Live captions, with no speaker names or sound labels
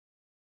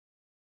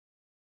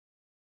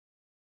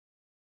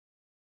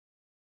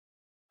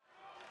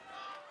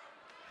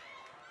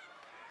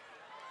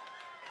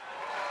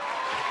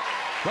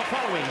The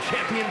following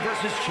champion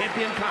versus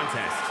champion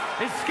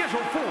contest is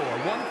scheduled for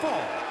one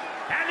fall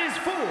and is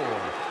for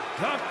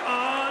the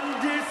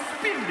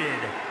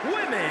Undisputed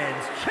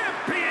Women's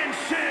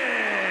Championship.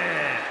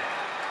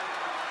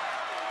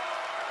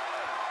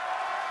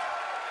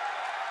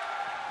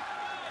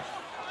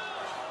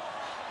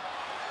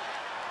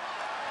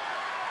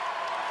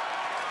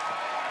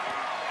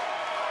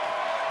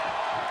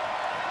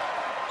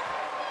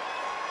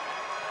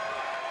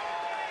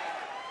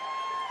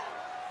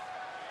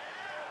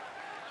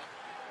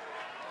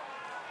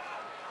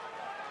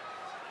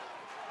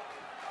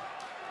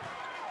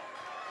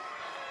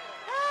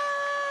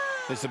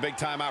 This is a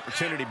big-time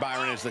opportunity,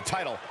 Byron, as the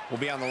title will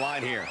be on the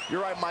line here.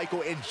 You're right,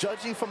 Michael, and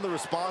judging from the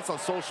response on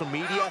social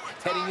media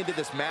heading into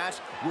this match,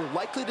 we're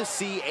likely to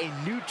see a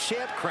new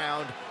champ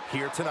crowned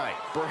here tonight.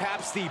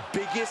 Perhaps the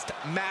biggest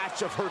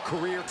match of her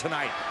career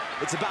tonight.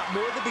 It's about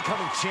more than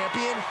becoming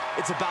champion,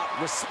 it's about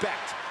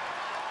respect.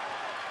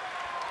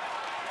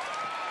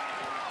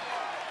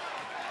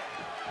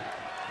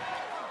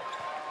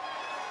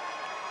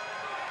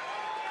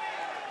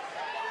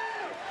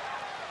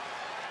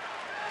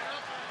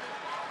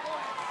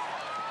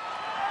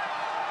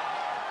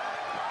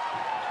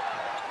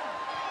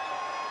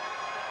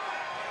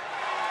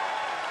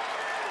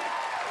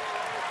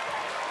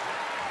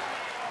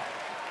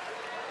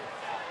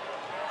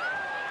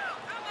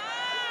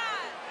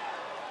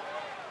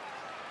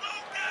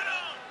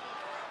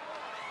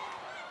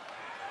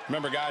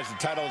 Remember, guys, the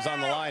title is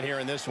on the line here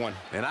in this one.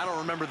 And I don't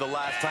remember the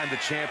last time the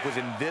champ was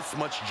in this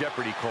much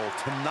jeopardy, Cole.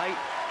 Tonight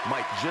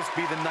might just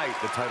be the night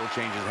the title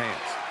changes hands.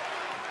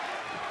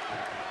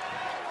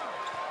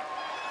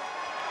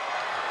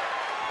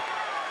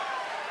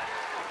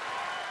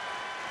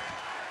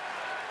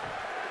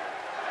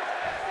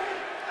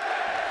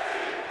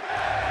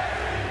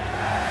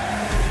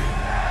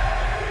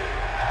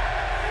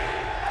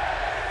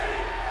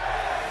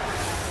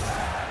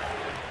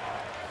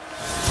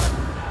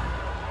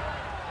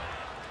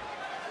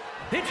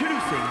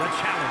 Introducing the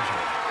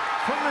challenger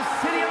from the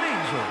City of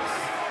Angels,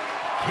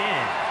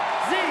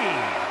 Kenzie.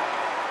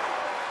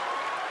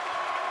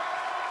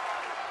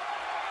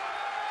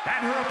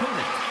 And her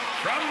opponent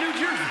from New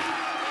Jersey,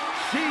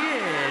 she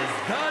is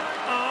the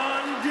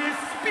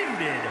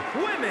Undisputed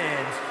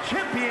Women's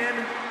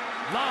Champion,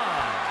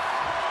 live.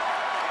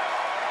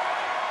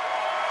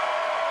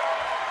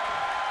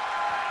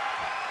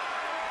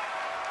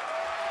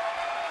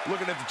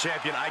 Looking at the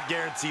champion, I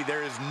guarantee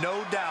there is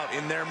no doubt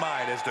in their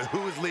mind as to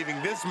who is leaving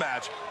this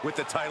match with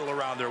the title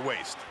around their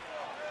waist.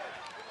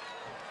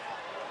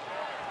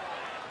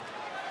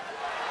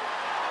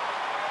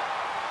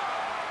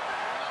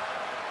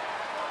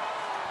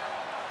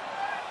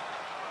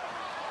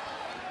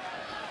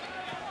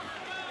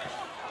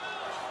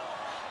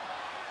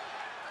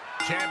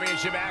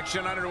 Championship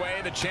action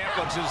underway. The champ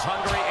looks as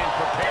hungry and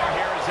prepared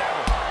here as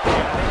ever. They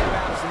have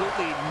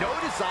absolutely no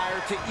desire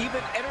to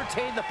even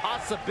entertain the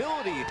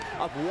possibility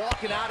of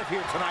walking out of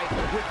here tonight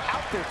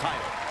without their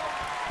title.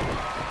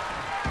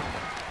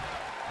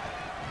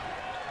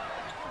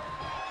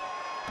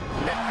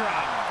 Hip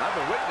drop. I've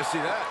been waiting to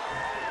see that.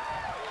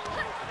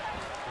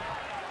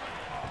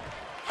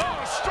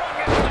 Oh, strong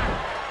impact.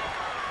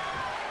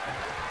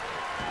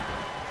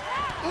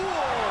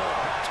 Ooh,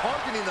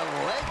 targeting the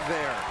leg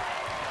there.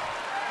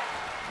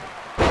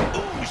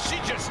 Ooh, she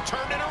just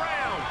turned it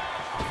around.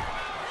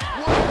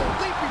 Whoa,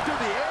 leaping through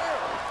the air.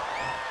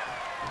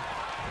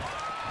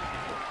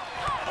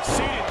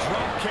 Seated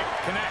drum kick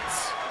connects.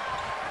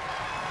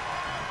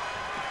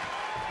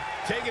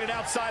 Taking it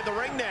outside the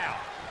ring now.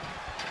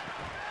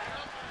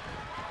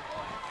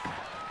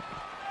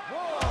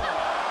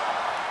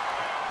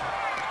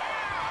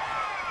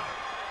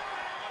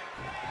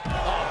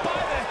 Oh, by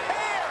the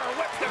hair,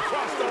 whipped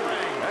across the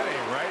ring. That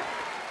ain't right.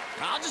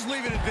 I'll just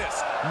leave it at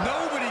this.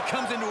 Nobody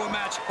comes into a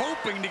match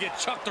hoping to get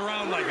chucked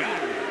around like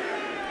that.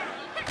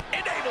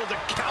 And able to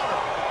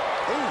counter.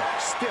 Ooh,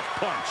 stiff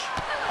punch.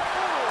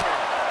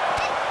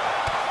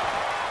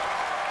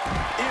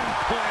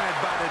 Implanted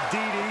by the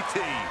DDT.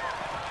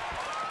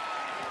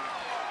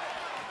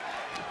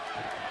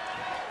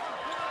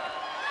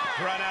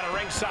 Run out of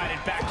ringside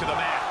and back to the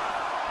mat.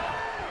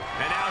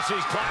 And now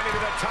she's climbing to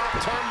the top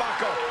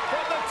turnbuckle.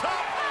 From the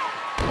top.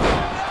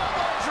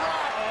 Elbow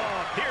drop.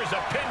 Oh, here's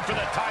a pin for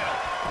the title.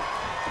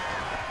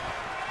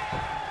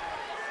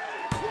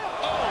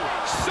 Oh,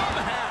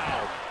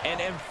 somehow. An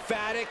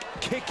emphatic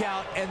kick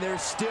out, and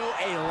there's still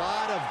a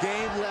lot of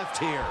game left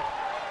here.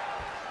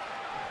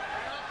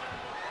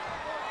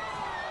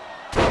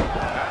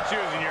 Not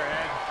choosing your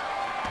head.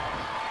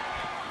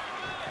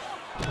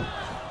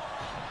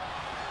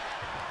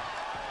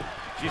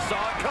 She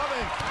saw it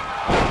coming.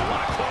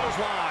 What a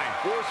clothesline.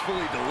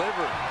 Forcefully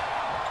delivered.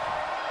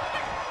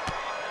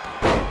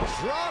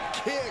 Drop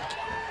kick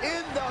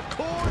in the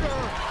corner.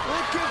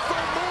 Looking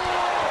for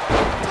more.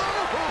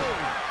 Boom!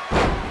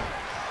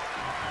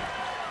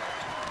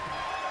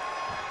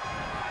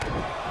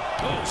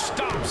 Oh,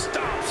 stop,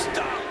 stop,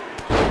 stop.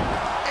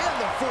 And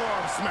the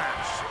forearm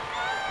smash.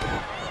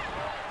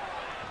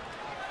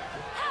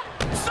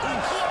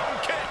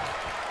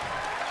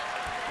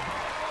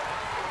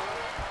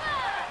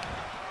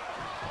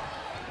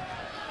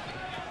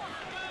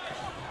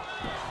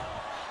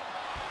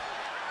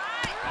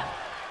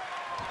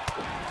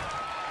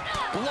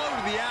 blow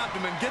to the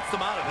abdomen gets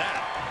them out of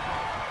that.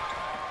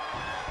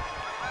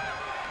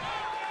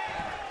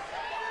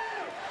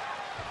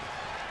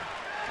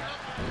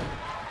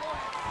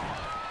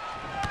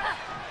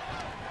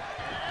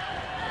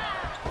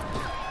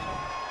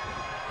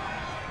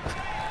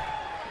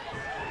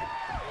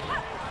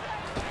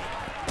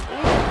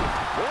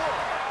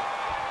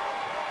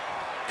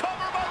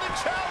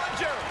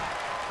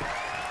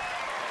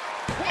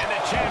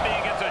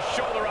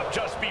 Shoulder up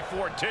just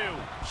before 2.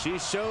 She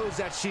shows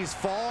that she's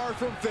far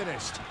from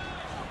finished.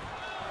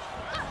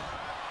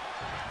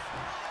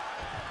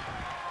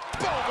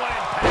 Boom, what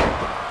impact.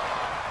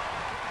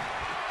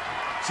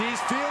 She's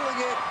feeling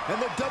it,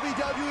 and the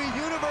WWE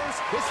Universe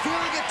is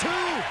feeling it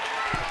too.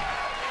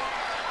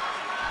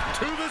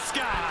 To the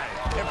sky.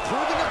 And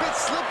proving a bit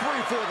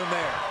slippery for them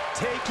there.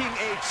 Taking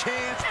a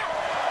chance.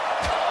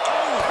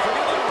 Oh,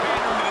 forget about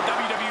pandering to the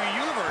WWE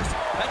Universe.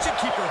 That should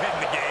keep her head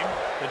in the game.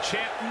 The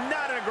champ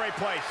not in a great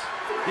place.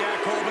 Yeah,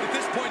 Cole, but at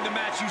this point in the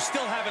match, you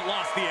still haven't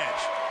lost the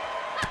edge.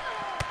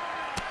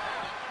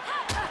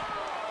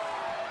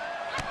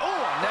 Oh,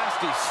 a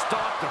nasty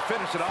stop to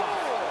finish it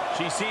off.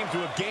 She seemed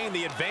to have gained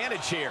the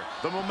advantage here.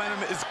 The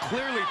momentum is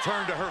clearly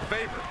turned to her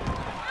favor.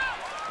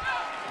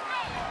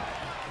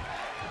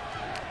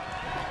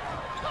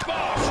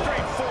 Oh,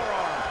 straight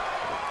forearm.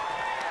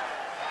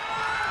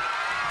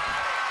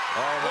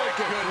 Oh, my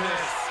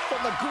goodness.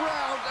 From the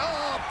ground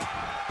up.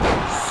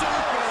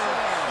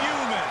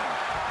 Superhuman.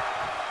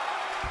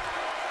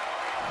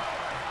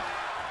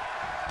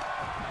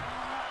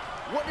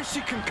 What is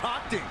she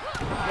concocting?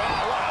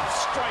 Wow, what a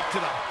strike to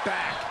the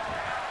back.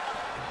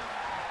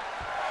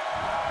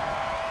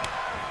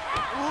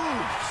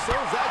 Ooh,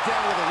 slows that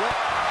down with a whip.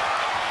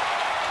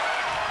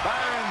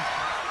 Byron,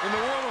 in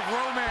the world of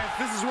romance,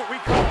 this is what we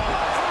call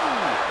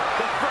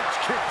The French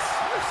kiss.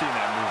 I've seen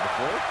that move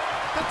before.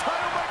 The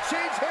title might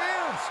change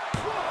hands.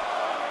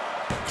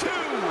 2.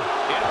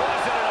 It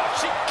wasn't enough.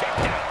 She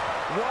kicked out.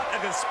 What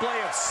a display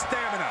of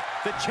stamina.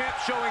 The champ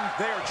showing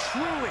they are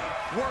truly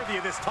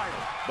worthy of this title.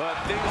 But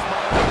things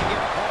might only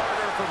get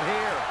harder from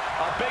here.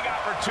 A big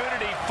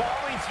opportunity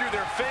falling through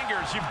their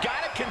fingers. You've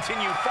got to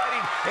continue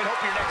fighting and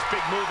hope your next big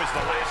move is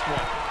the last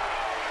one.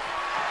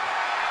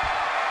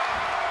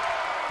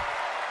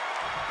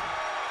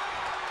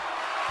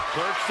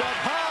 Perched up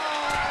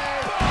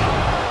high.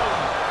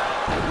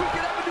 We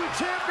could have a new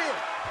champion.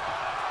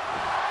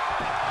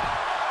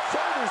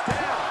 Shoulders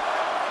down.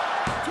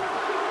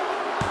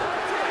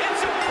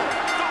 It's over.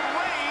 The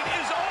reign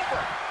is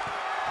over.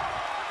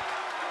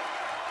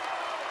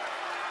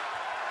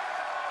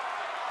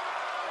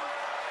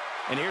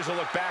 And here's a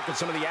look back at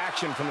some of the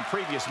action from the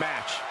previous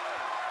match.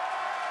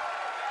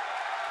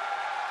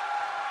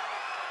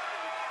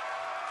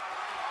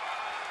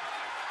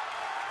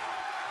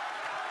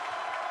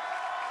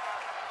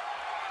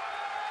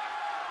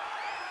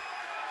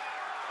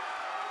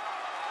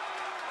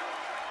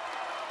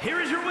 Here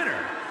is your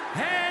winner,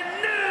 and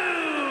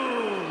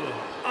new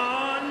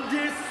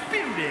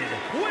Undisputed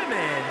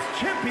Women's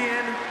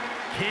Champion,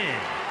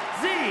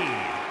 Kenzie.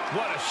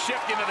 What a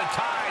shift into the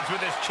tides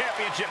with this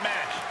championship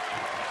match.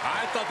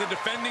 I thought the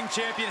defending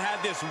champion had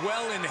this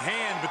well in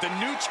hand, but the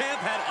new champ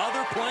had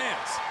other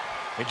plans.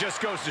 It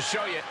just goes to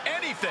show you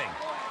anything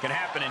can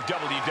happen in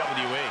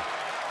WWE.